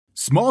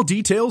Small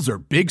details are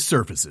big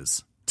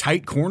surfaces.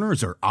 Tight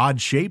corners are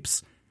odd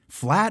shapes.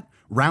 Flat,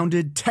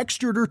 rounded,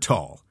 textured, or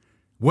tall.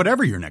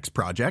 Whatever your next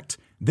project,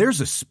 there's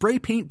a spray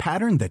paint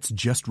pattern that's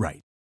just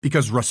right.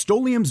 Because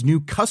Rust-Oleum's new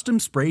Custom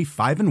Spray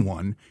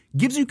 5-in-1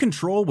 gives you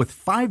control with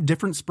 5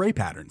 different spray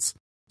patterns.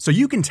 So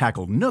you can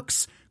tackle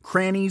nooks,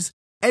 crannies,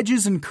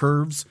 edges, and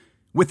curves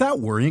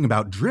without worrying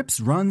about drips,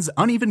 runs,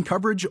 uneven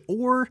coverage,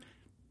 or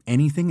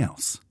anything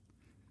else.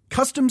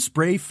 Custom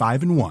Spray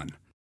 5-in-1.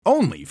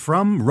 Only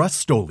from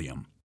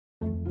Rust-Oleum.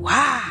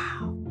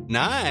 Wow.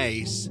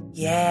 Nice.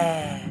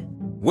 Yeah.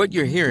 What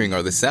you're hearing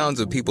are the sounds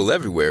of people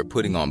everywhere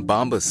putting on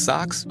Bombas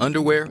socks,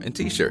 underwear, and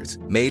T-shirts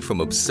made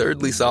from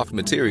absurdly soft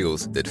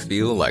materials that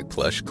feel like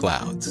plush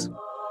clouds.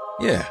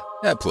 Yeah,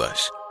 that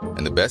plush.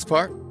 And the best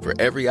part? For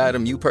every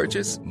item you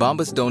purchase,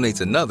 Bombas donates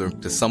another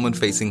to someone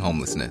facing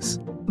homelessness.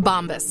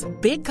 Bombas.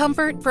 Big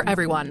comfort for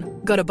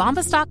everyone. Go to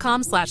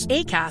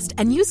bombas.com/ACAST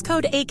and use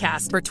code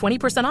ACAST for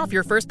 20% off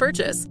your first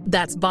purchase.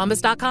 That's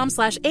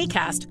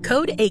bombas.com/ACAST.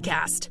 Code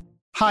ACAST.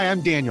 Hi,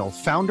 I'm Daniel,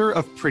 founder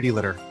of Pretty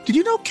Litter. Did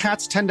you know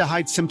cats tend to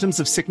hide symptoms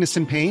of sickness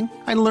and pain?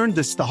 I learned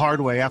this the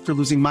hard way after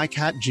losing my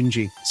cat,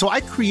 Gingy. So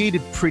I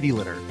created Pretty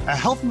Litter, a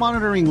health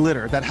monitoring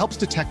litter that helps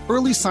detect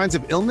early signs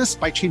of illness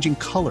by changing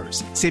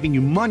colors, saving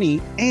you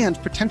money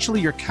and potentially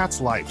your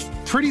cat's life.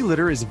 Pretty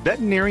Litter is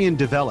veterinarian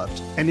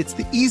developed, and it's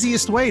the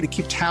easiest way to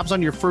keep tabs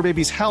on your fur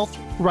baby's health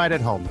right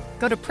at home.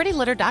 Go to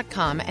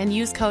prettylitter.com and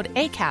use code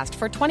ACAST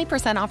for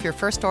 20% off your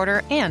first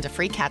order and a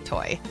free cat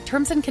toy.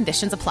 Terms and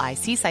conditions apply.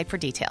 See site for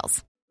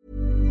details.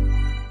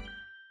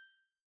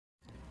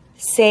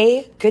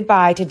 Say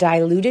goodbye to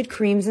diluted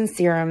creams and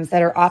serums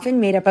that are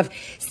often made up of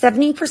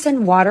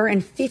 70% water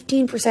and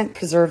 15%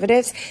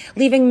 preservatives,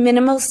 leaving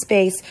minimal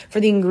space for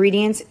the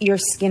ingredients your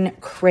skin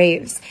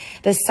craves.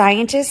 The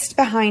scientists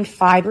behind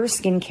Fiber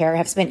Skincare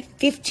have spent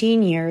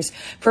 15 years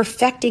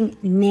perfecting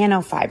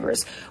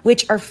nanofibers,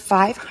 which are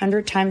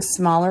 500 times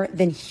smaller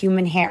than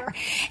human hair.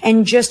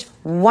 And just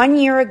 1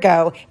 year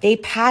ago, they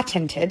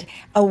patented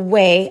a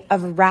way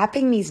of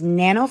wrapping these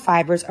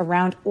nanofibers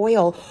around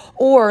oil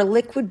or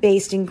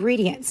liquid-based ingredients.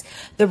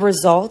 The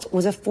result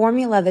was a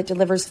formula that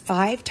delivers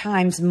 5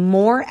 times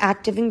more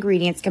active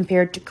ingredients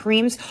compared to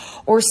creams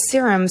or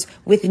serums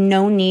with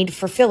no need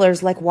for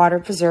fillers like water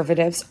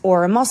preservatives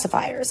or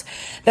emulsifiers.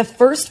 The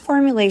first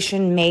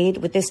formulation made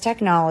with this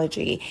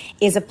technology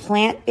is a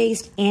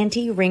plant-based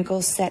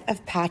anti-wrinkle set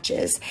of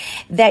patches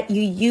that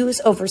you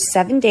use over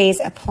 7 days,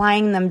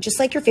 applying them just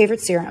like your favorite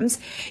serums.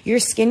 Your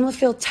skin will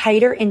feel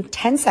tighter in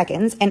 10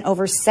 seconds, and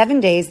over 7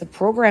 days, the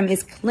program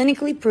is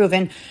clinically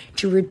proven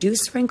to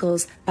reduce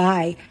wrinkles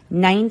by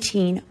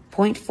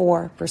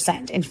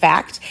 19.4%. In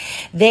fact,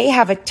 they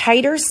have a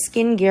tighter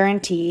skin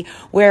guarantee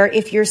where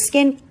if your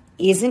skin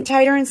isn't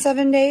tighter in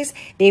 7 days,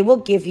 they will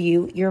give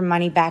you your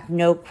money back,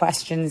 no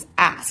questions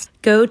asked.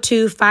 Go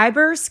to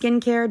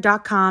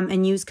fiberskincare.com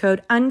and use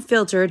code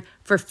UNFILTERED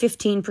for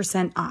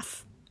 15%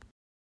 off.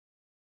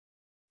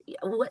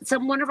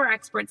 One of our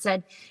experts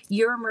said,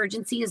 your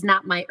emergency is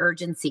not my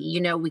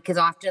urgency, because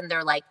often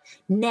they're like,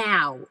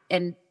 now.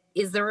 And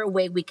is there a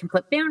way we can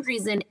put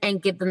boundaries in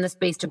and give them the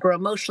space to grow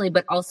emotionally,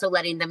 but also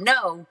letting them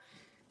know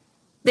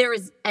there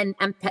is an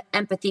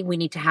empathy we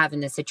need to have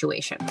in this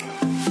situation?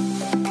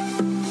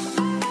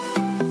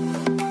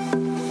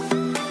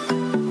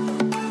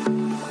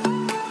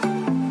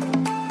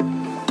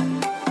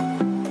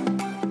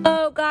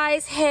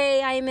 Guys,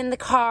 hey, I am in the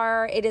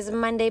car. It is a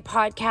Monday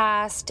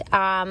podcast.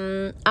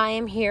 I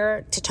am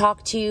here to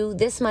talk to you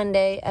this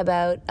Monday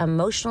about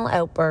emotional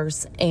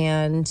outbursts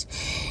and,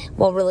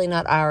 well, really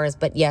not ours,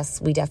 but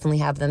yes, we definitely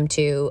have them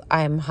too.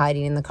 I'm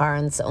hiding in the car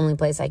and it's the only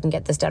place I can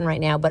get this done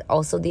right now, but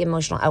also the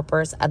emotional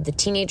outbursts of the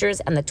teenagers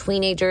and the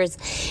tweenagers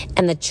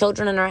and the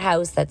children in our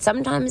house that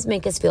sometimes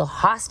make us feel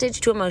hostage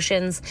to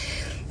emotions.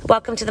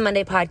 Welcome to the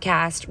Monday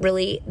podcast.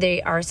 Really,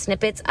 they are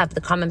snippets of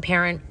the Common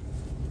Parent.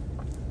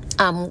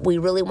 We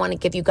really want to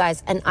give you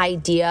guys an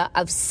idea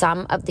of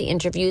some of the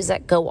interviews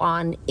that go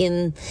on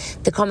in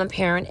the Common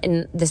Parent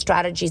and the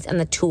strategies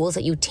and the tools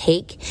that you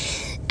take.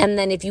 And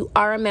then if you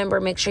are a member,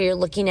 make sure you're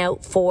looking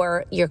out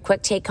for your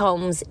quick take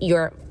homes,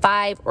 your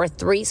 5 or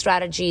 3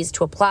 strategies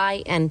to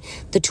apply and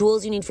the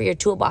tools you need for your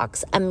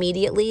toolbox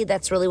immediately.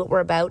 That's really what we're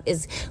about,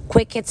 is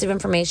quick hits of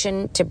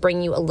information to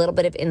bring you a little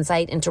bit of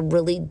insight into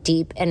really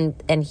deep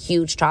and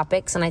huge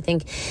topics. And I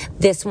think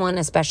this one,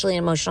 especially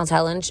emotional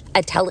challenge,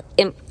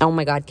 oh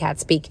my God, cat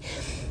speak.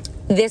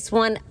 This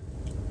one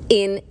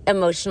in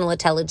emotional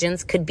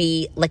intelligence could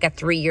be like a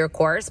 3-year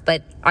course,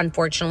 but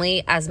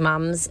unfortunately, as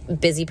moms,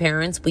 busy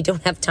parents, we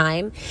don't have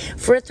time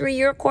for a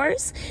 3-year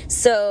course.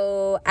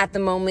 So at the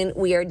moment,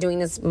 we are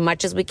doing as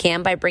much as we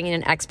can by bringing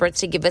in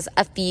experts to give us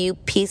a few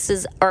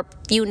pieces or a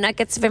few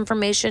nuggets of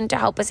information to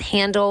help us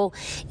handle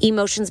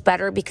emotions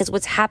better, because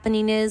what's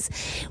happening is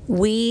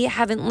we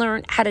haven't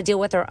learned how to deal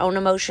with our own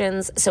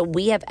emotions. So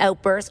we have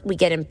outbursts, we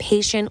get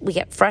impatient, we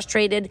get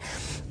frustrated,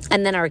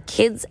 and then our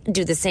kids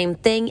do the same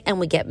thing and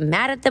we get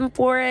mad at them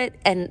for it,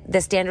 and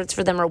the standards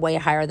for them are way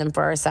higher than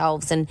for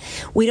ourselves, and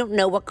we don't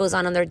know what goes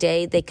on in their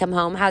day. They come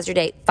home, how's your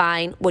day?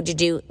 Fine. What'd you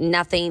do?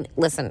 Nothing.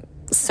 Listen,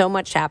 so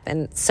much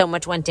happened, so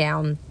much went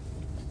down.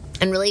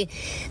 And really,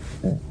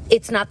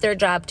 it's not their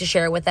job to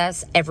share with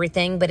us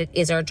everything, but it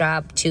is our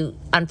job to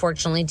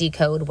unfortunately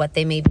decode what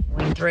they may be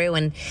going through.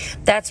 And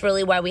that's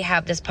really why we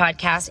have this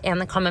podcast and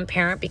the Common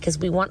Parent, because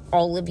we want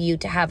all of you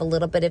to have a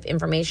little bit of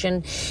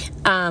information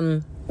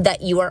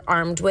that you are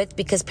armed with,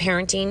 because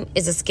parenting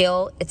is a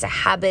skill, it's a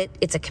habit,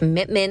 it's a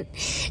commitment.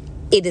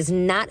 It is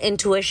not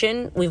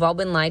intuition. We've all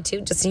been lied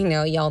to. Just so you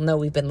know, y'all know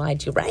we've been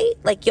lied to, right?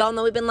 Like, y'all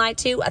know we've been lied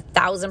to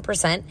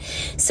 1,000%.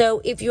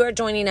 So if you are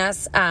joining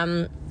us,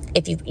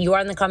 if you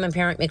are in the Common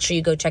Parent, make sure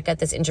you go check out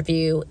this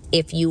interview.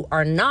 If you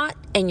are not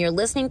and you're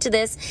listening to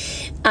this,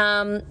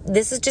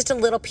 this is just a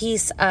little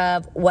piece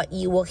of what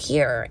you will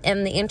hear.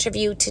 And the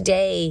interview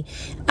today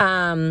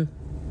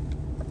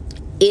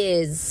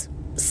is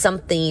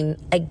something,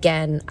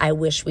 again, I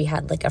wish we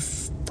had like a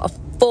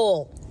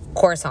full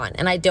course on.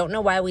 And I don't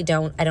know why we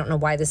don't. I don't know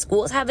why the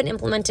schools haven't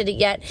implemented it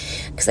yet,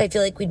 because I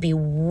feel like we'd be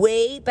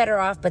way better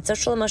off. But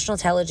social emotional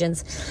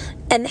intelligence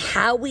and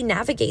how we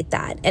navigate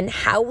that, and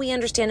how we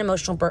understand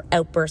emotional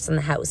outbursts in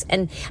the house,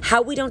 and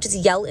how we don't just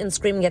yell and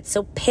scream and get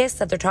so pissed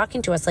that they're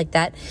talking to us like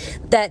that,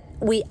 that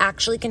we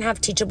actually can have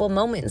teachable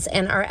moments.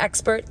 And our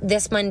expert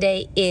this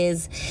Monday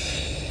is,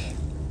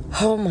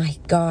 oh my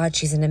God,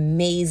 she's an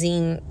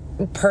amazing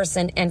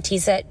person,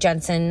 Antissa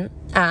Jensen.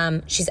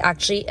 She's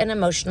actually an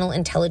emotional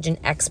intelligence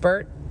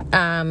expert.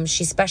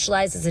 She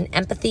specializes in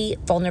empathy,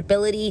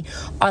 vulnerability,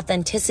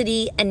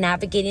 authenticity, and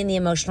navigating the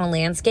emotional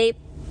landscape.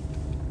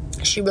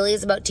 She really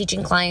is about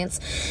teaching clients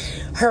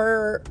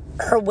her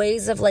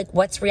ways of like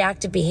what's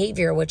reactive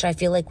behavior, which I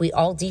feel like we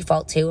all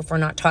default to if we're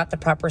not taught the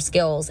proper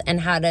skills, and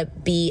how to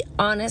be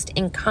honest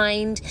and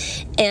kind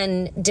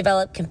and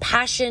develop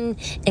compassion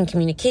and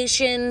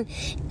communication.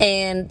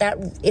 And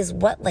that is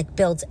what like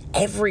builds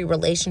every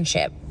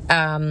relationship.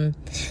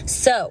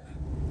 So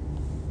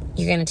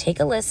you're going to take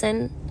a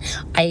listen.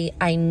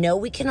 I know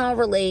we can all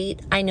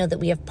relate. I know that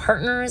we have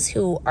partners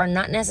who are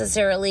not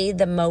necessarily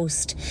the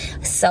most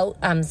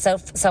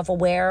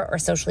self-aware or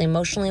socially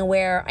emotionally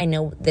aware. I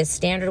know the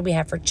standard we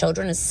have for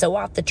children is so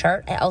off the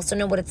chart. I also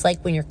know what it's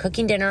like when you're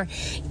cooking dinner,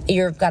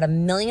 you've got a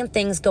million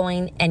things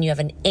going, and you have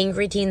an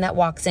angry teen that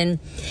walks in,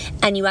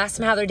 and you ask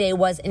them how their day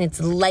was, and it's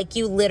like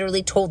you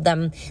literally told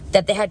them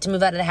that they had to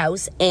move out of the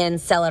house and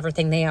sell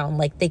everything they own.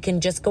 Like, they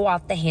can just go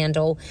off the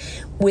handle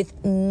with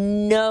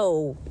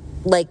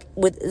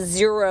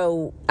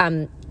zero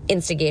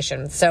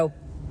instigation. So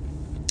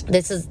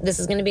this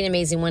is going to be an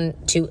amazing one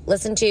to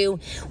listen to.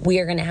 We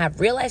are going to have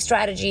real life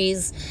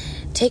strategies.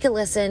 Take a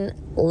listen.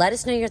 Let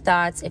us know your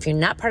thoughts. If you're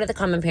not part of the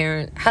Common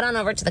Parent, head on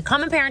over to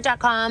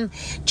thecommonparent.com.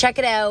 Check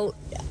it out.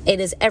 It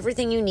is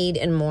everything you need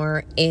and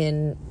more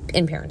in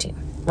parenting.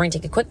 We're going to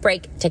take a quick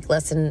break. Take a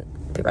listen.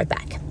 Be right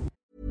back.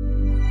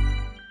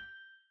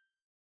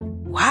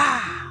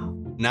 Wow.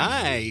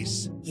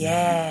 Nice.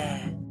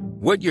 Yeah.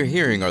 What you're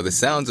hearing are the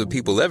sounds of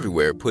people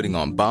everywhere putting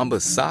on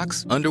Bombas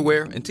socks,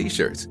 underwear, and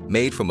T-shirts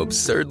made from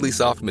absurdly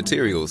soft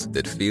materials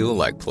that feel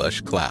like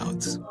plush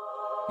clouds.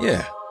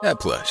 Yeah, that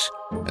plush.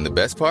 And the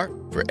best part?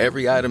 For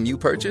every item you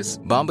purchase,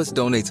 Bombas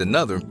donates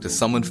another to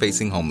someone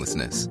facing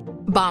homelessness.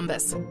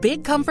 Bombas.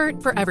 Big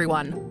comfort for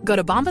everyone. Go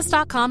to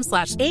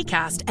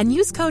bombas.com/ACAST and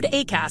use code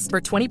ACAST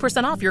for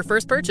 20% off your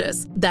first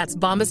purchase. That's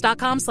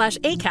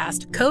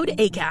bombas.com/ACAST. Code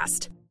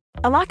ACAST.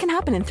 A lot can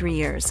happen in 3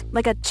 years,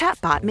 like a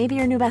chatbot may be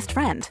your new best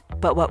friend.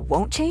 But what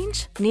won't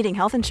change? Needing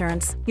health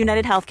insurance.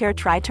 United Healthcare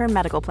Tri-Term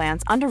Medical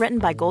Plans, underwritten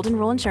by Golden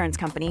Rule Insurance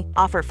Company,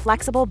 offer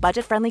flexible,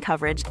 budget-friendly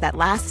coverage that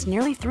lasts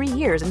nearly 3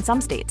 years in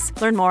some states.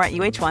 Learn more at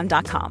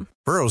uh1.com.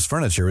 Burrow's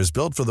furniture is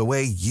built for the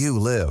way you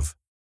live.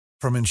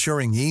 From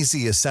ensuring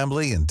easy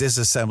assembly and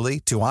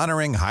disassembly to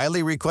honoring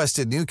highly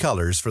requested new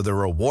colors for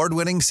their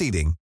award-winning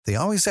seating, they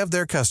always have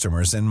their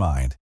customers in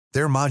mind.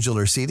 Their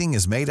modular seating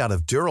is made out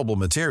of durable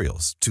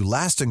materials to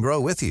last and grow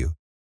with you.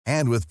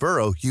 And with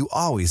Burrow, you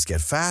always get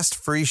fast,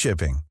 free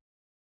shipping.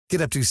 Get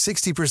up to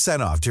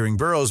 60% off during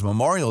Burrow's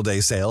Memorial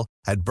Day sale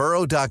at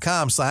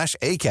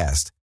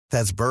burrow.com/ACAST.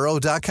 That's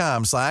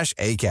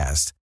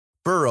burrow.com/ACAST.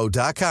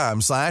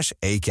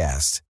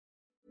 burrow.com/ACAST.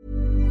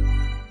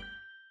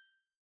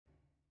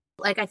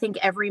 Like, I think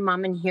every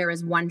mom in here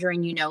is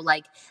wondering,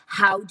 like,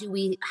 how do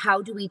we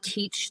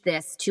teach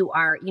this to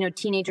our,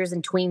 teenagers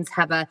and tweens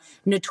have a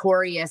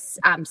notorious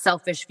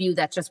selfish view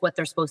that's just what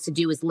they're supposed to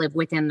do is live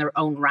within their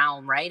own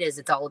realm, right? It's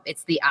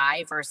the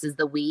I versus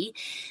the we.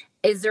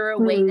 Is there a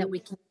way that we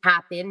can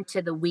tap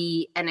into the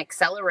we and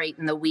accelerate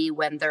in the we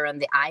when they're in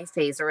the I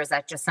phase, or is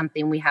that just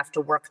something we have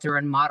to work through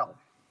and model?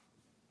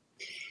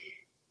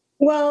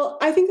 Well,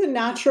 I think the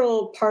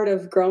natural part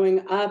of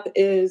growing up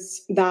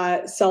is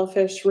that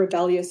selfish,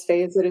 rebellious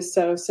phase that is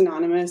so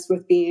synonymous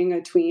with being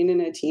a tween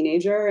and a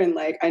teenager. And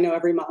like, I know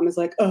every mom is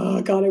like,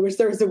 oh God, I wish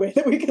there was a way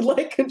that we could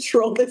like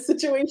control this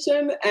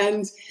situation.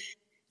 And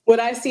what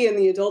I see in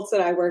the adults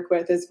that I work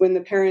with is when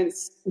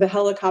the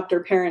helicopter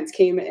parents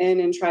came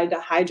in and tried to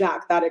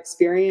hijack that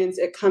experience,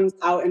 it comes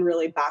out in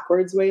really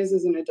backwards ways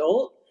as an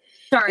adult.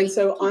 Sorry. And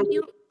so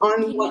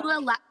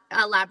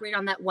elaborate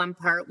on that one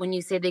part when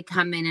you say they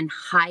come in and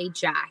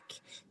hijack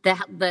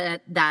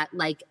that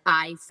like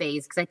I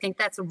phase? Because I think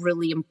that's a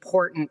really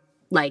important,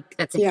 like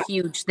that's a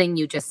huge thing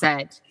you just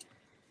said.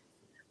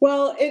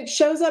 Well, it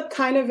shows up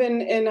kind of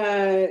in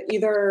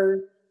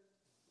either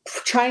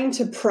trying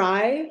to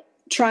pry,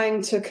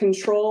 trying to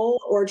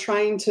control, or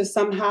trying to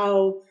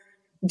somehow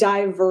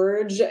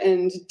diverge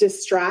and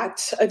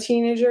distract a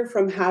teenager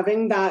from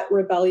having that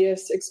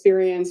rebellious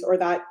experience or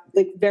that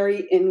like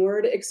very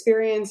inward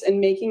experience, and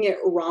making it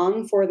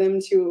wrong for them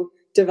to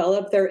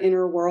develop their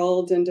inner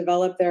world and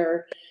develop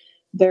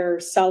their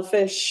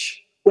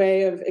selfish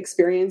way of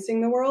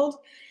experiencing the world.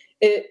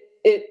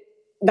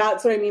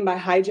 That's what I mean by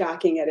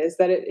hijacking it, is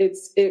that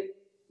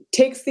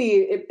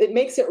it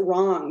makes it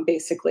wrong,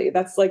 basically.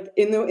 That's like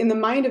in the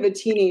mind of a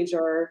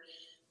teenager,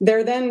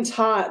 they're then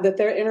taught that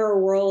their inner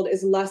world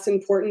is less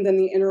important than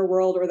the inner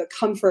world or the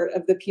comfort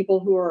of the people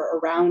who are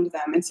around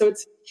them. And so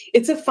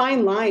it's a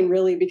fine line,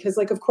 really, because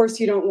like, of course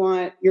you don't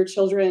want your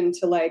children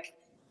to like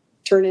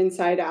turn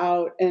inside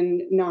out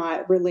and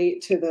not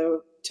relate to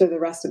the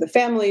rest of the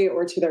family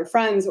or to their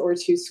friends or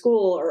to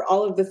school or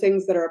all of the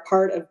things that are a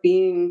part of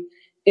being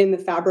in the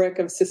fabric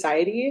of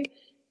society.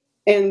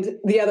 And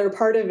the other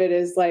part of it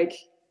is like,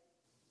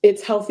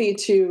 it's healthy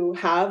to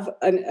have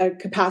a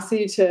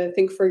capacity to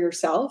think for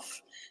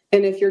yourself.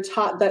 And if you're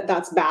taught that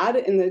that's bad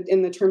in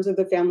the terms of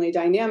the family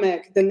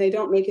dynamic, then they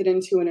don't make it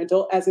into an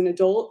adult. As an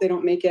adult, they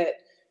don't make it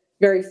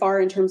very far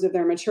in terms of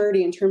their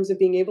maturity, in terms of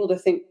being able to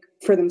think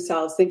for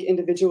themselves, think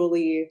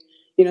individually.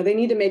 You know, they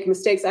need to make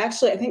mistakes.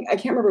 Actually, I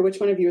can't remember which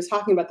one of you was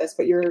talking about this,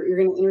 but you're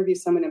going to interview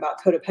someone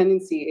about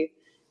codependency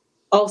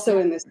also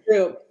in this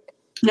group.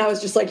 And I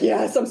was just like,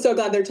 yes, I'm so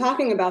glad they're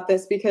talking about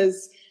this,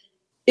 because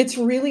it's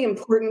really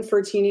important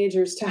for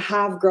teenagers to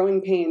have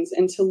growing pains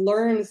and to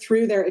learn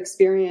through their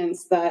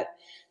experience that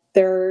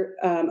their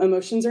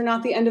emotions are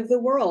not the end of the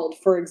world,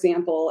 for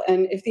example.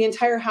 And if the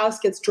entire house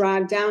gets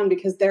dragged down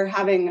because they're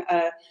having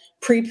a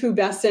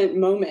prepubescent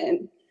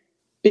moment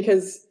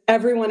because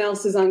everyone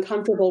else is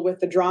uncomfortable with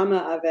the drama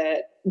of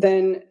it,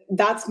 then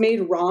that's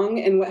made wrong.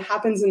 And what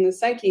happens in the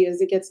psyche is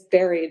it gets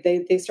buried.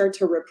 They start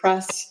to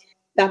repress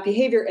that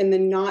behavior and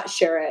then not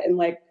share it. And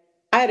like,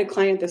 I had a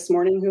client this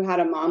morning who had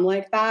a mom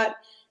like that,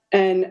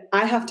 and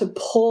I have to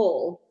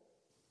pull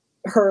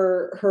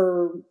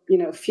her, you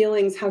know,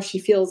 feelings, how she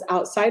feels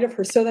outside of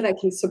her, so that I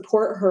can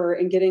support her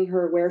in getting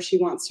her where she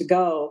wants to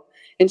go.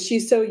 And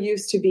she's so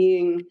used to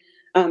being,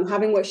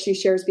 having what she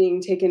shares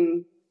being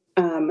taken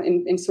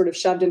and sort of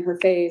shoved in her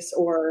face,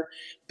 or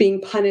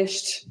being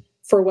punished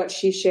for what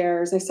she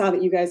shares. I saw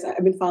that you guys,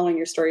 I've been following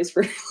your stories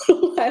for a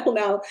little while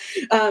now.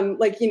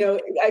 Like, you know,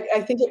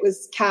 I think it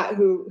was Kat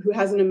who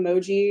has an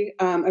emoji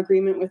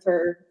agreement with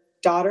her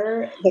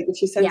daughter. Like if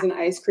she sends an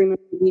ice cream,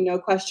 no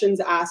questions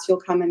asked,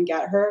 you'll come and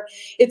get her.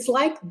 It's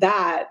like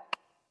that,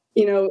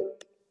 you know,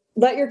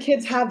 let your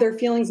kids have their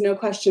feelings, no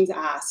questions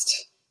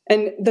asked.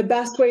 And the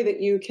best way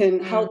that you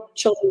can help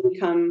children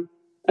become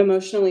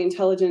emotionally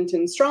intelligent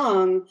and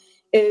strong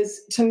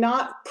is to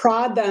not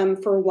prod them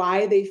for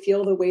why they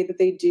feel the way that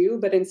they do,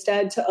 but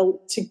instead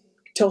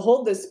to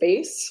hold the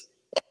space,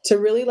 to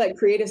really like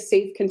create a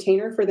safe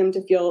container for them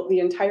to feel the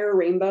entire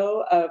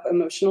rainbow of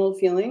emotional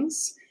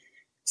feelings,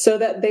 so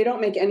that they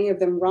don't make any of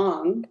them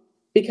wrong.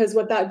 Because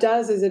what that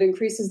does is it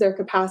increases their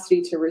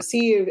capacity to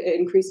receive, it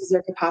increases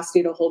their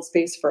capacity to hold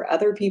space for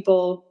other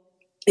people,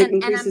 it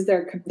increases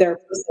their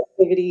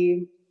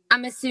receptivity.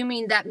 I'm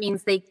assuming that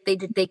means they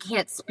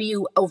can't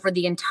spew over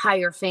the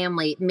entire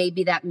family.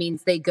 Maybe that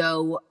means they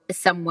go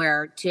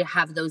somewhere to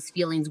have those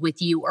feelings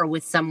with you or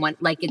with someone.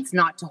 Like, it's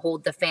not to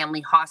hold the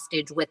family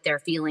hostage with their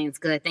feelings,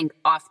 because I think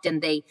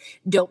often they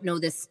don't know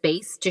the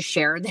space to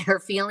share their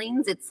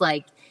feelings. It's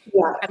like,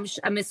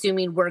 I'm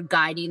assuming we're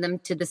guiding them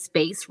to the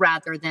space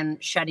rather than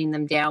shutting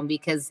them down,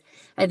 because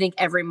I think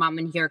every mom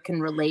in here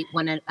can relate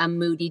when a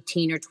moody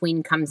teen or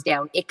tween comes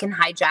down. It can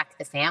hijack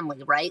the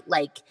family, right?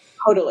 Like,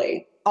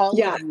 totally. All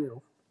of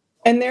you.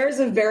 And there's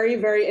a very,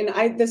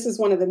 this is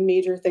one of the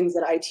major things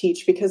that I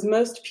teach, because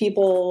most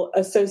people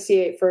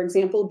associate, for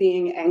example,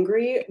 being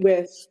angry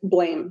with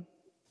blame.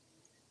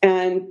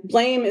 And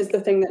blame is the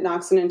thing that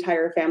knocks an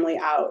entire family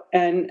out.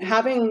 And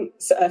having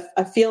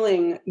a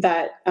feeling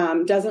that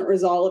doesn't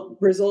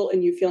result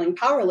in you feeling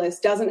powerless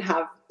doesn't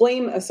have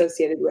blame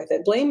associated with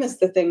it. Blame is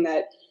the thing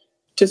that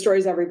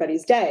destroys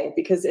everybody's day,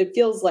 because it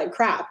feels like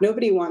crap.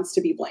 Nobody wants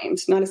to be blamed.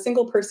 Not a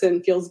single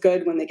person feels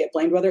good when they get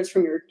blamed, whether it's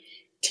from your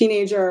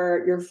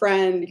teenager, your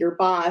friend, your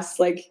boss.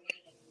 Like,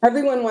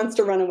 everyone wants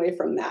to run away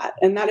from that.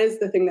 And that is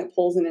the thing that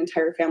pulls an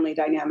entire family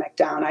dynamic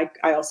down.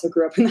 I also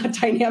grew up in that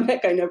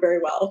dynamic. I know very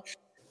well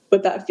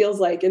what that feels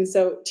like. And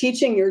so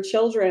teaching your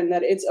children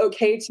that it's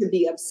okay to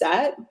be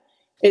upset.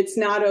 It's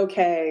not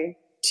okay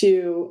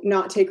to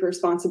not take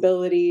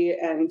responsibility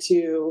and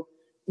to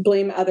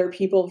blame other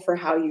people for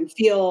how you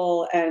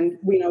feel. And,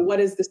 you know, what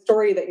is the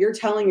story that you're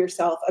telling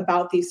yourself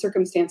about these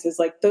circumstances?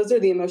 Like, those are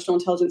the emotional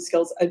intelligence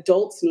skills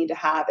adults need to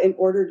have in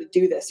order to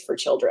do this for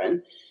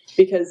children,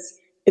 because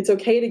it's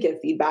okay to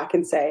give feedback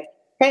and say,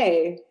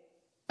 hey,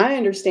 I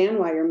understand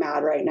why you're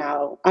mad right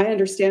now. I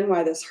understand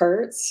why this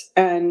hurts.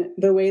 And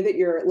the way that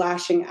you're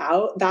lashing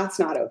out, that's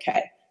not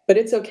okay. But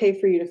it's okay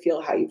for you to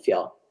feel how you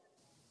feel.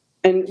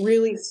 And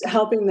really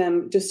helping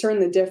them discern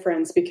the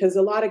difference, because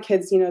a lot of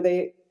kids, you know,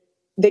 they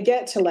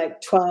get to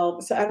like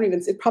 12. So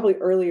it's probably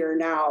earlier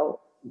now,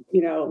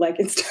 you know, like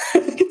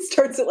it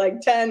starts at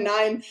like 10,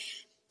 9.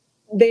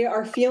 They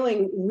are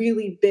feeling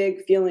really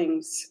big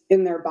feelings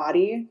in their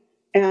body.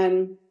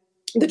 And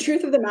the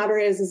truth of the matter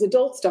is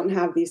adults don't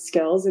have these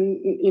skills. And,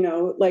 you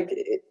know,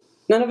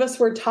 none of us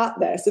were taught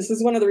this. This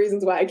is one of the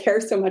reasons why I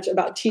care so much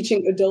about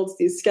teaching adults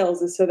these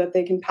skills, is so that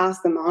they can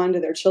pass them on to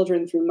their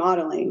children through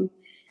modeling.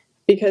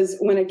 Because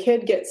when a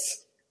kid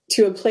gets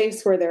to a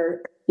place where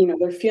they're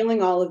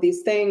feeling all of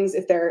these things,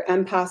 if they're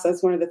empaths,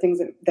 that's one of the things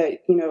that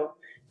you know,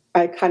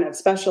 I kind of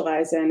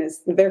specialize in,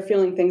 is they're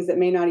feeling things that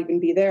may not even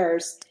be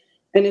theirs.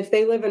 And if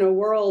they live in a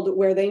world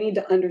where they need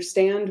to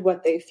understand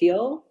what they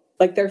feel,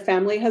 like their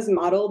family has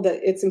modeled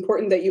that it's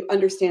important that you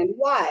understand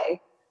why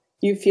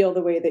you feel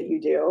the way that you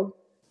do,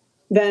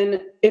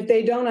 then if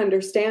they don't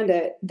understand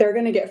it, they're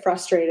going to get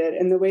frustrated.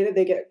 And the way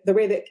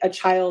that a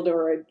child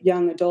or a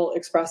young adult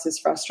expresses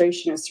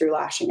frustration is through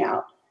lashing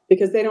out,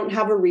 because they don't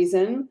have a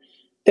reason.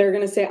 They're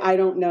going to say, I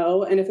don't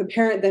know. And if a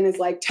parent then is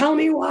like, tell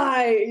me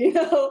why, you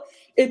know,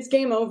 it's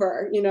game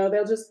over. You know,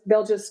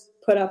 they'll just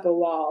put up a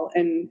wall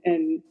and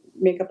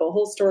make up a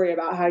whole story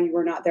about how you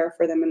were not there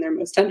for them in their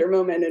most tender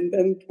moment, and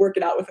then work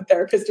it out with a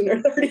therapist in their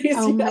 30s.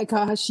 Oh my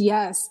gosh.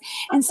 Yes.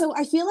 And so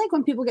I feel like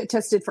when people get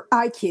tested for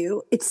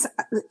IQ, it's,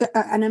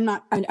 and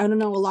I don't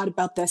know a lot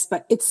about this,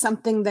 but it's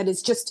something that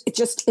is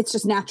it's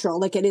just natural.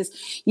 Like it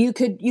is, you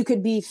could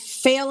be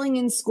failing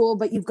in school,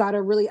 but you've got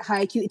a really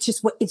high IQ.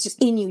 It's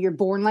just in you. You're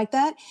born like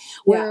that.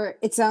 Where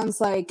it sounds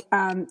like,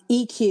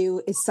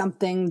 EQ is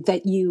something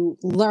that you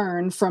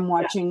learn from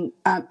watching,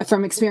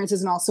 from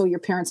experiences, and also your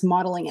parents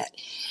modeling it.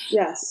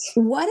 Yes.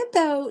 What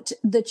about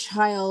the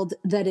child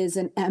that is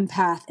an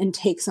empath and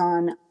takes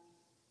on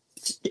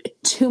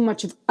too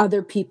much of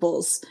other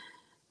people's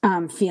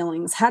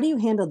feelings? How do you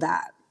handle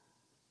that?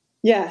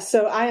 Yeah.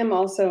 So I am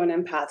also an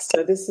empath.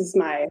 So this is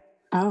my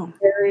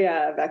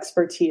area of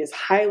expertise,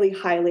 highly,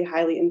 highly,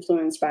 highly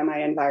influenced by my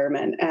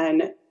environment.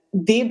 And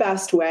the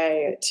best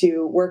way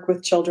to work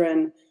with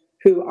children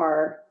who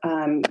are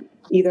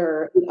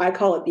either, I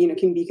call it, you know,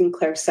 can be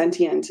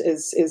clairsentient,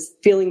 is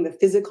feeling the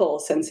physical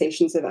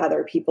sensations of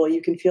other people.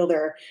 You can feel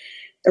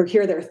or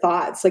hear their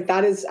thoughts. Like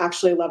that is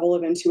actually a level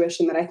of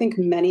intuition that I think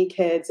many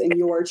kids in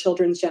your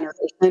children's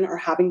generation are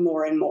having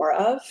more and more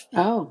of.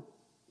 Oh.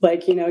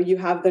 Like, you know, you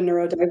have the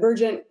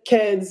neurodivergent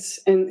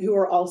kids and who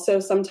are also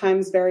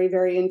sometimes very,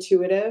 very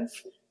intuitive,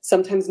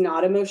 sometimes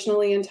not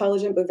emotionally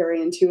intelligent, but very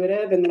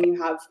intuitive. And then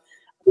you have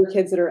other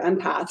kids that are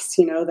empaths,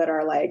 you know, that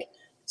are like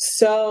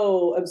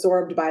so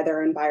absorbed by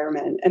their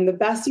environment. And the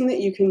best thing that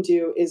you can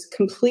do is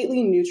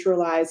completely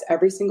neutralize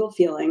every single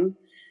feeling,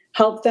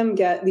 help them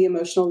get the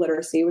emotional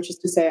literacy, which is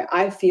to say,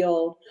 I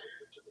feel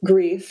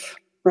grief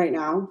right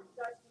now,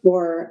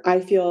 or I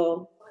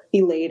feel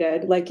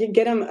elated. Like,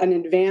 get them an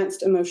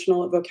advanced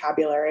emotional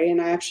vocabulary. And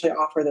I actually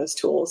offer those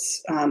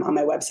tools on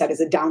my website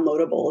as a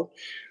downloadable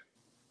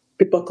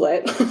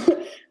booklet.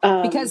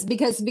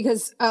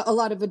 Because a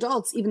lot of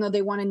adults, even though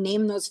they want to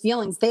name those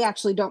feelings, they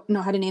actually don't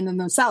know how to name them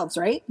themselves,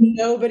 right?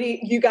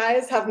 You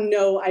guys have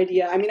no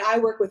idea. I mean, I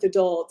work with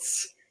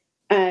adults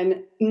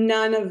and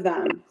none of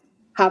them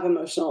have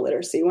emotional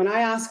literacy. When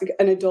I ask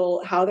an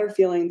adult how they're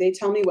feeling, they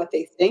tell me what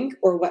they think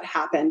or what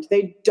happened.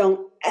 They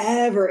don't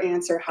ever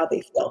answer how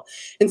they feel.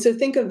 And so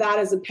think of that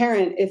as a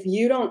parent. If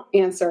you don't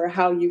answer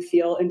how you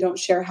feel and don't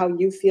share how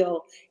you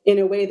feel in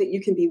a way that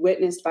you can be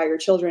witnessed by your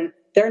children,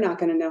 they're not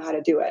going to know how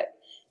to do it.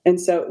 And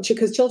so,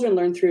 because children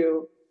learn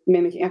through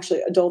mimicking,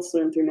 actually adults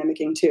learn through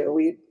mimicking too.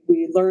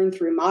 We learn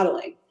through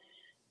modeling.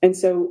 And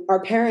so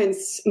our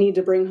parents need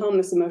to bring home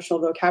this emotional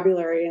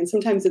vocabulary. And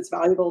sometimes it's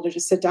valuable to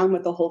just sit down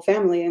with the whole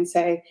family and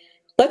say,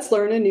 let's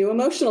learn a new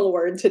emotional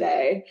word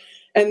today.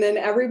 And then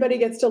everybody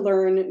gets to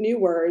learn new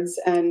words.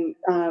 And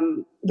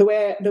the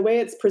way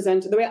it's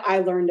presented, the way I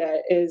learned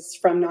it is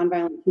from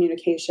nonviolent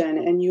communication.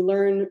 And you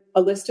learn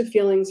a list of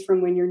feelings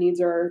from when your needs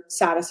are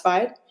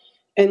satisfied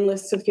and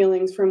lists of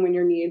feelings from when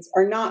your needs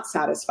are not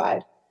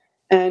satisfied.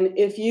 And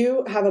if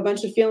you have a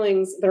bunch of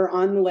feelings that are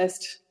on the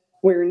list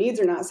where your needs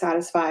are not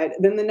satisfied,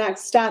 then the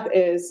next step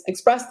is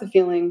express the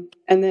feeling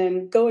and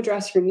then go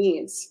address your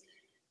needs.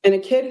 And a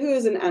kid who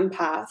is an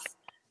empath,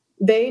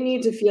 they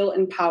need to feel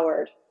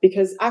empowered,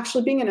 because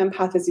actually being an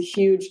empath is a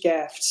huge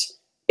gift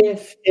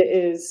if it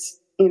is,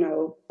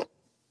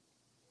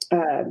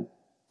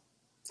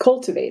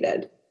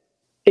 cultivated.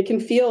 It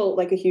can feel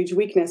like a huge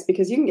weakness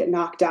because you can get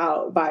knocked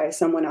out by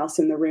someone else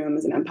in the room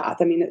as an empath.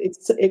 I mean,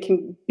 it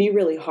can be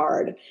really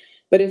hard.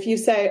 But if you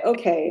say,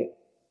 okay,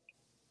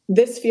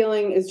 this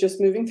feeling is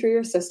just moving through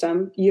your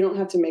system. You don't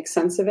have to make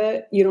sense of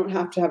it. You don't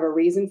have to have a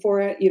reason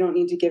for it. You don't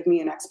need to give me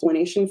an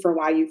explanation for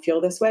why you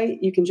feel this way.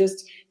 You can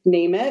just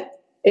name it.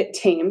 It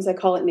tames. I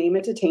call it name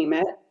it to tame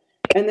it.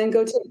 And then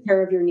go take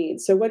care of your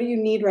needs. So what do you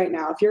need right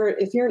now? If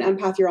you're an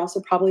empath, you're also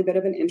probably a bit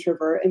of an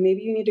introvert, and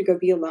maybe you need to go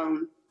be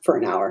alone for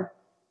an hour.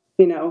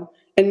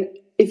 And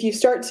if you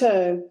start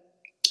to,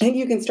 I think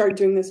you can start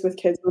doing this with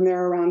kids when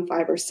they're around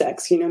 5 or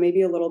 6,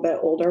 maybe a little bit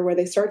older, where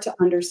they start to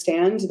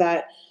understand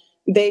that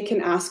they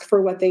can ask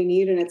for what they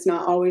need. And it's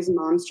not always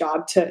mom's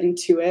job to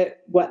intuit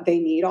what they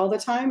need all the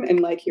time. And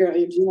like, do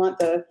you want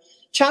the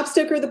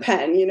chapstick or the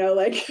pen?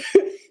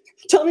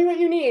 Tell me what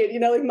you need.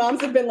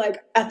 Moms have been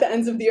like at the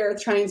ends of the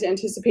earth trying to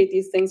anticipate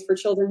these things for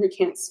children who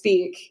can't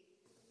speak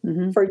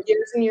for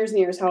years and years and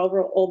years,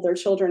 however old their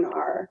children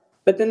are.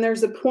 But then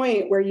there's a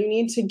point where you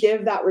need to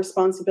give that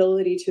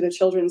responsibility to the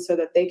children so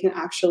that they can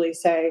actually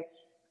say,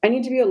 I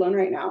need to be alone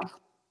right now,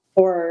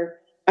 or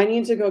I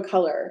need to go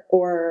color,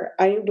 or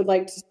I would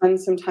like to spend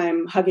some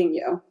time hugging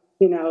you.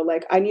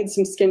 I need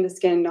some skin to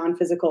skin,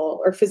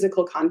 non-physical or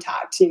physical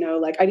contact,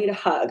 I need a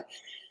hug.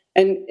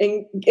 And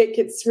it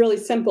gets really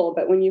simple.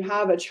 But when you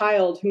have a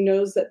child who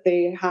knows that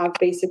they have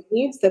basic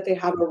needs, that they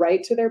have a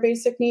right to their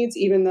basic needs,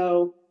 even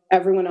though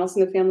everyone else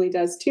in the family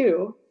does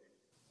too,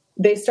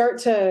 they start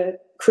to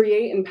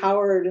create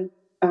empowered,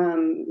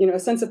 a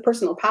sense of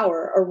personal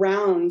power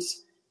around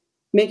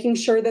making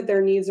sure that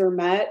their needs are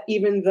met,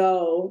 even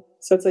though,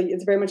 so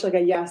it's very much like a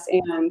yes,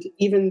 and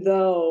even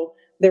though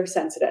they're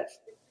sensitive.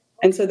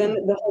 And so then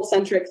the whole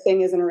centric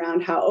thing isn't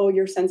around how, oh,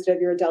 you're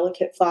sensitive, you're a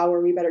delicate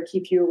flower, we better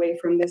keep you away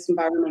from this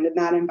environment and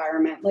that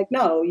environment. Like,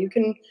 no, you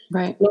can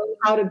learn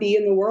how to be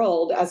in the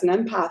world as an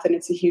empath, and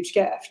it's a huge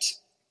gift.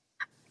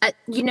 It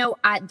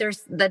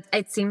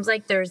seems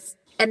like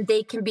and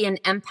they can be an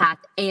empath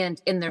and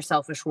in their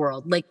selfish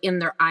world, like in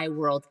their I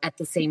world at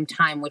the same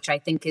time, which I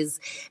think is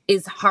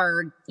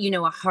hard,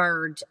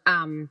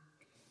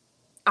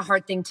 a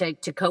hard thing to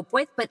cope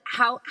with. But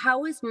how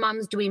as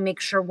moms do we make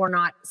sure we're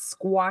not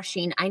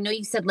squashing? I know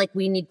you said like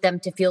we need them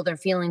to feel their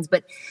feelings,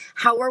 but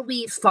how are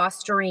we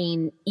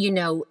fostering,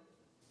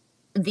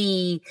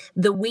 the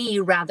we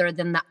rather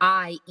than the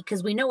I,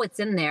 because we know it's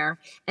in there?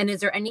 And is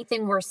there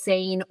anything we're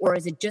saying, or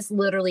is it just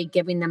literally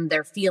giving them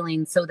their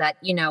feelings so that,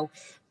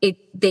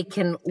 they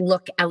can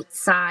look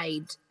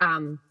outside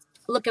and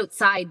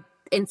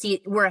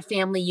see we're a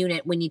family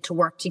unit, we need to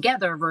work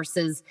together,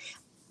 versus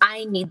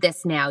I need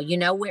this now.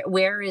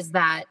 Where is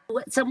that?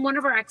 One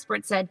of our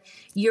experts said,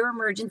 your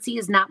emergency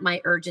is not my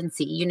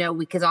urgency,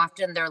 because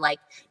often they're like,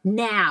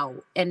 now.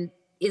 And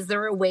is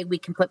there a way we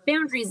can put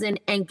boundaries in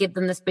and give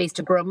them the space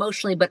to grow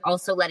emotionally, but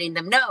also letting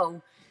them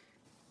know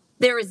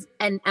there is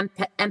an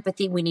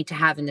empathy we need to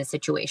have in this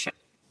situation?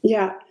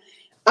 Yeah.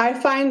 I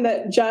find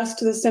that just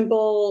the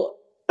simple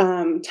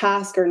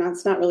task, or not,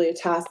 it's not really a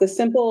task, the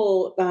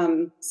simple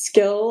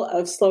skill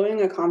of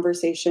slowing a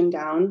conversation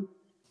down,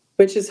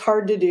 which is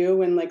hard to do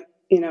when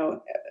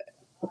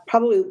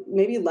probably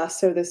maybe less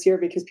so this year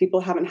because people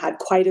haven't had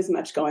quite as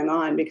much going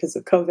on because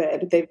of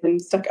COVID. They've been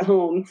stuck at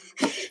home,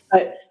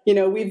 but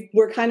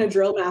we're kind of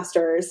drill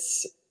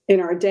masters in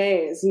our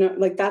days.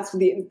 That's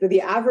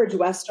the average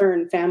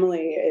Western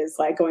family is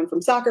like going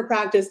from soccer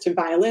practice to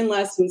violin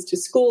lessons to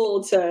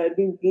school to,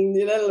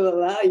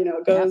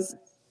 it goes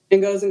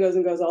and goes and goes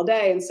and goes all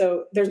day. And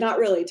so there's not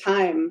really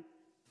time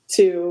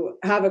to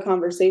have a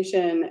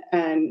conversation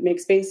and make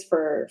space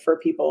for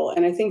people.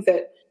 And I think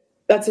that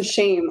that's a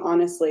shame,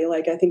 honestly.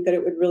 I think that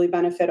it would really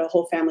benefit a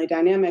whole family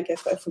dynamic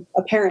if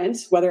a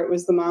parent, whether it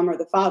was the mom or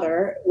the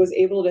father, was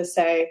able to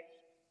say,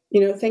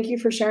 thank you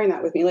for sharing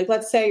that with me.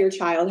 Let's say your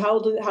child, how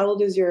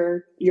old is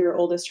your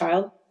oldest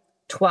child?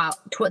 12.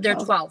 They're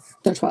 12.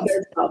 They're 12.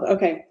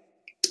 Okay.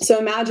 So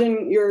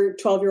imagine your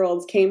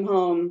 12-year-olds came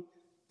home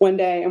one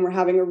day and were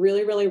having a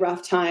really, really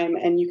rough time,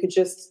 and you could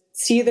just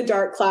see the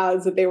dark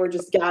clouds that they were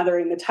just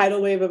gathering. The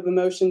tidal wave of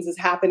emotions is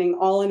happening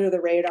all under the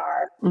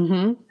radar.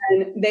 Mm-hmm.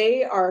 And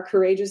they are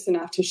courageous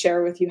enough to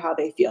share with you how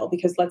they feel,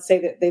 because let's say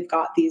that they've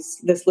got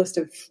this list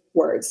of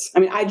words. I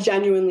mean, I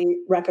genuinely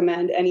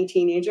recommend any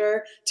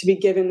teenager to be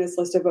given this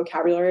list of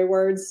vocabulary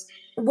words.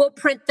 We'll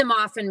print them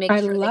off and make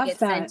sure they get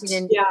sent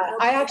in. Yeah,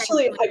 I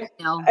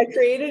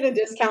created a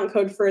discount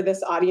code for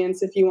this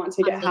audience if you want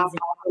to get half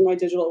off of my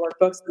digital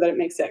workbook, so that it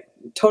makes it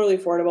totally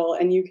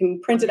affordable, and you can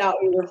print it out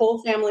and your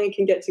whole family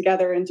can get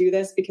together and do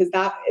this, because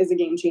that is a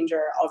game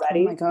changer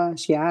already. Oh my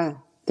gosh, yeah.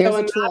 There's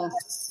a tool.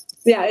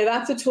 Yeah,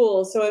 that's a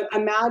tool. So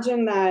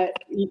imagine that,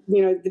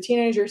 the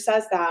teenager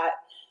says that,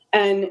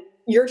 and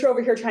you're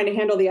over here trying to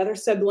handle the other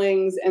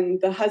siblings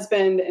and the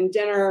husband and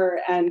dinner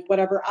and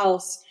whatever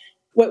else.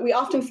 What we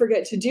often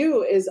forget to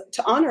do is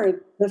to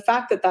honor the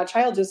fact that that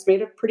child just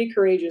made a pretty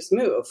courageous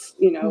move,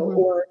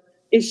 or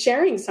is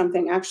sharing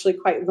something actually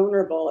quite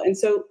vulnerable. And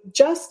so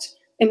just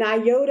an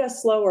iota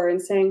slower and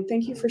saying,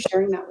 thank you for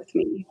sharing that with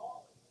me.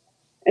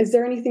 Is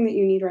there anything that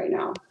you need right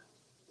now?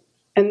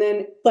 And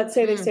then let's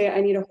say they say,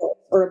 I need a horse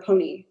or a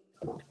pony.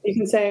 You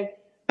can say,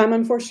 I'm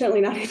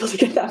unfortunately not able to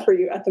get that for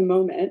you at the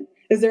moment.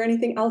 Is there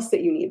anything else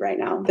that you need right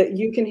now that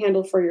you can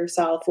handle for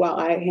yourself while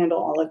I handle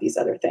all of these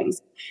other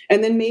things?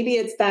 And then maybe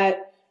it's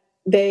that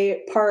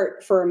they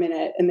part for a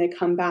minute and they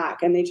come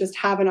back and they just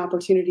have an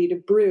opportunity to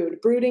brood.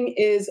 Brooding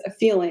is a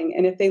feeling.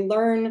 And if they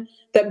learn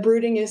that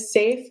brooding is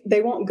safe,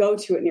 they won't go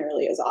to it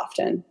nearly as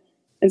often.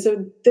 And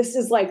so this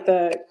is like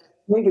the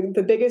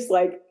biggest,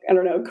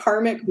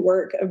 karmic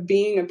work of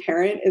being a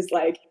parent is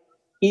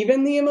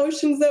even the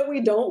emotions that we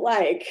don't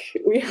like,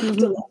 we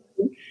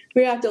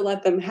have to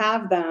let them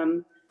have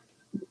them.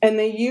 And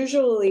they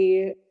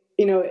usually,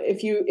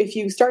 if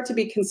you start to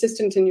be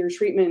consistent in your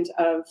treatment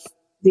of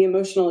the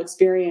emotional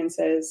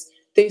experiences,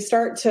 they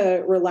start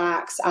to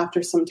relax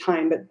after some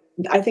time. But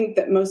I think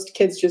that most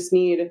kids just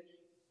need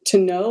to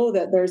know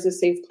that there's a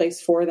safe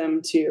place for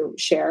them to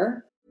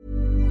share.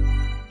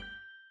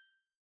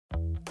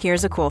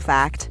 Here's a cool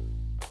fact.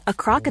 A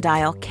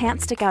crocodile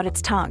can't stick out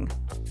its tongue.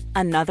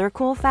 Another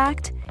cool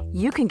fact,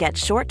 you can get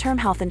short-term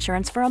health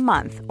insurance for a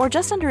month or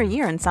just under a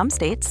year in some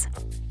states.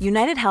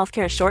 United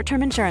Healthcare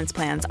short-term insurance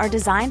plans are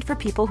designed for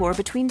people who are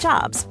between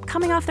jobs,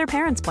 coming off their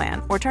parents'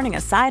 plan, or turning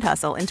a side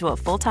hustle into a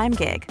full-time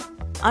gig.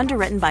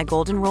 Underwritten by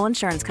Golden Rule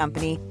Insurance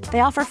Company,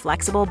 they offer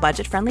flexible,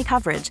 budget-friendly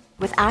coverage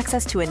with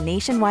access to a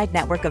nationwide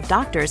network of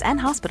doctors and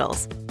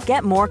hospitals.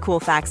 Get more cool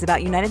facts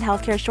about United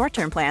Healthcare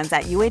short-term plans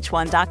at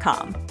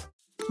uh1.com.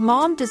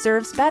 Mom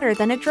deserves better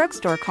than a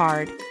drugstore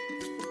card.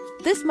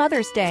 This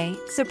Mother's Day,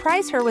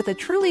 surprise her with a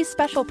truly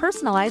special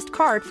personalized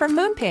card from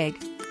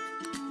Moonpig.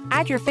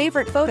 Add your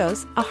favorite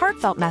photos, a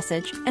heartfelt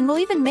message, and we'll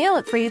even mail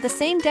it for you the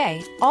same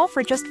day, all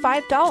for just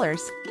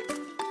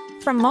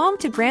 $5. From mom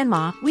to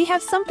grandma, we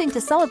have something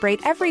to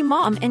celebrate every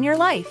mom in your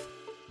life.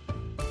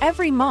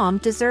 Every mom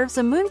deserves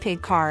a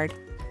Moonpig card.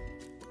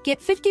 Get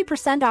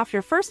 50% off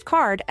your first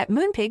card at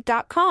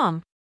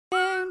Moonpig.com.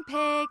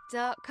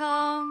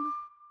 Moonpig.com.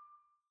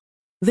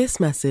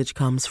 This message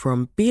comes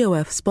from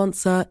BOF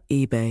sponsor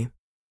eBay.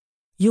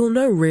 You'll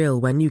know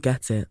real when you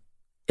get it.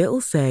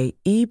 It'll say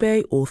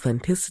eBay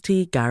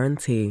Authenticity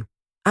Guarantee.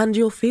 And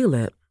you'll feel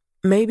it.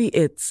 Maybe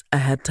it's a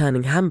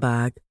head-turning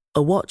handbag,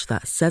 a watch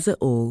that says it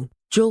all,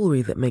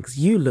 jewelry that makes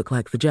you look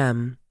like the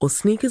gem, or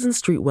sneakers and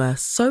streetwear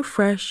so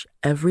fresh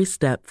every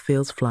step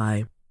feels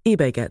fly.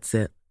 eBay gets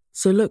it.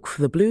 So look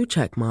for the blue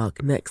check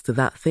mark next to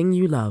that thing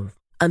you love.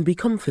 And be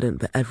confident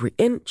that every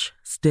inch,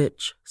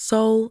 stitch,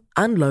 sole,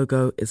 and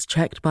logo is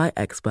checked by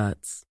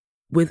experts.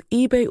 With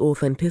eBay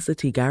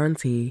Authenticity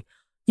Guarantee,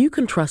 you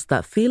can trust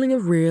that feeling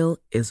of real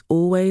is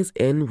always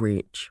in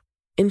reach.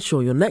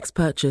 Ensure your next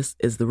purchase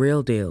is the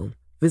real deal.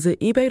 Visit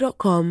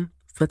ebay.com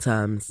for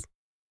terms.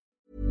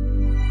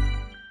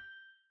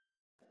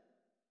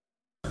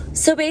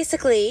 So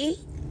basically,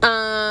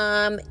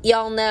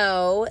 y'all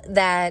know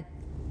that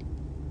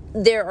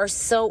there are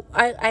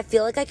I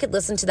feel like I could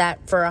listen to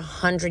that for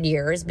 100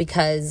 years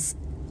because,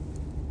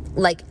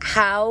 like,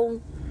 how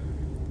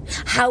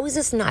is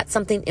this not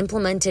something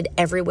implemented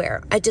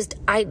everywhere? I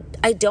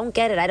don't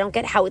get it. I don't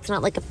get how it's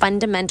not like a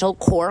fundamental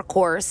core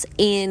course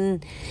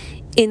in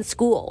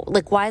school.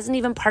 Like, why isn't it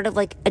even part of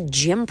like a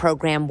gym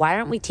program? Why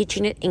aren't we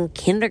teaching it in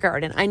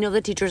kindergarten? I know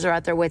the teachers are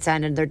at their wits'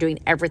 end and they're doing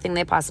everything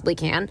they possibly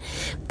can,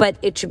 but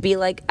it should be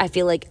like, I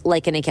feel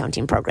like an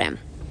accounting program.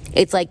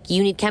 It's like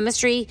you need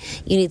chemistry,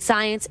 you need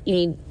science, you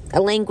need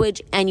a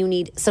language, and you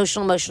need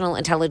social emotional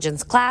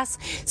intelligence class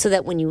so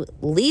that when you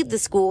leave the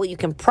school, you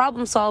can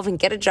problem solve and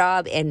get a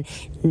job and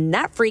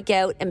not freak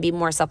out and be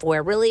more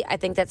self-aware. Really, I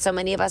think that so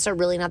many of us are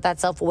really not that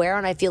self-aware,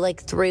 and I feel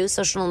like through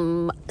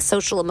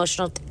social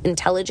emotional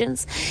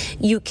intelligence,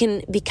 you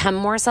can become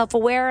more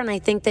self-aware, and I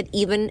think that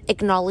even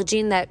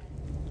acknowledging that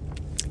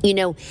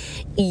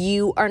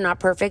you are not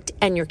perfect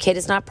and your kid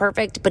is not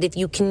perfect, but if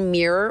you can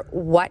mirror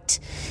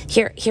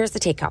here's the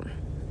take home.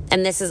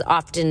 And this is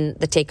often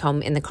the take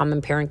home in the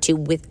Common Parent too,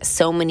 with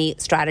so many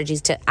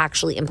strategies to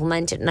actually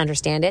implement it and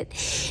understand it.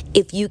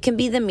 If you can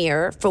be the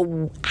mirror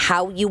for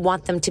how you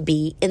want them to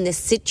be in the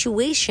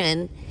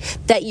situation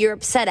that you're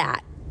upset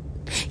at,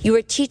 you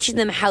are teaching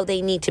them how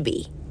they need to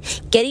be.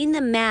 Getting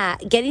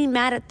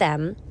mad at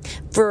them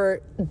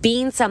for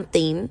being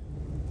something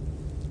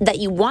that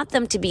you want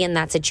them to be in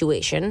that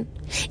situation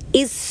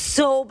is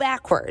so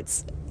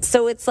backwards.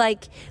 So it's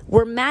like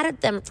we're mad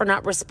at them for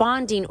not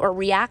responding or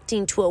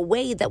reacting to a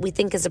way that we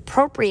think is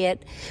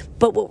appropriate,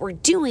 but what we're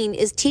doing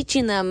is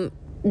teaching them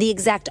the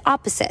exact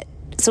opposite.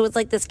 So it's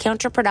like this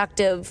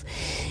counterproductive,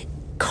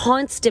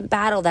 constant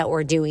battle that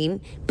we're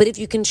doing. But if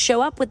you can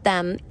show up with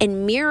them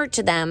and mirror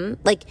to them,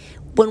 like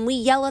when we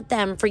yell at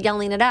them for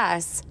yelling at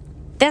us,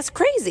 that's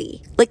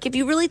crazy. Like if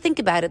you really think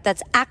about it,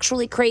 that's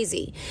actually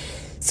crazy.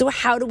 So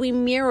how do we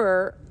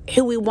mirror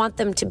who we want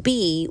them to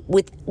be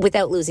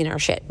without losing our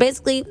shit?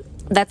 Basically,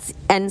 that's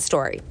end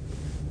story.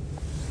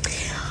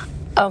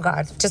 Oh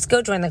God, just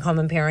go join the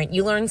Common Parent.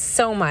 You learn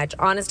so much.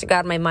 Honest to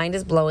God, my mind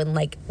is blowing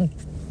like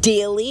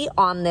daily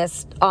on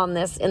this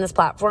in this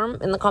platform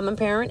in the Common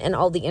Parent, and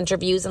all the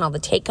interviews and all the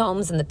take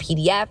homes and the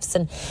PDFs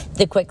and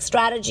the quick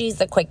strategies,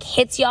 the quick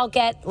hits y'all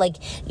get. Like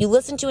you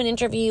listen to an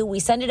interview, we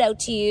send it out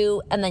to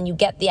you, and then you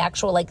get the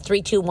actual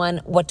 3, 2, 1.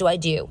 What do I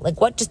do?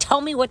 Just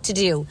tell me what to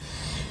do.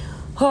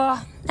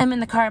 Oh, I'm in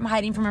the car. I'm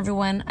hiding from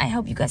everyone. I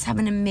hope you guys have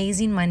an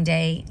amazing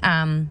Monday.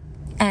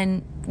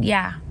 And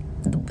yeah,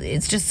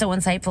 it's just so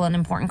insightful and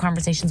important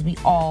conversations we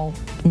all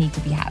need to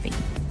be having.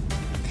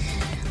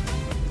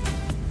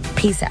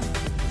 Peace out.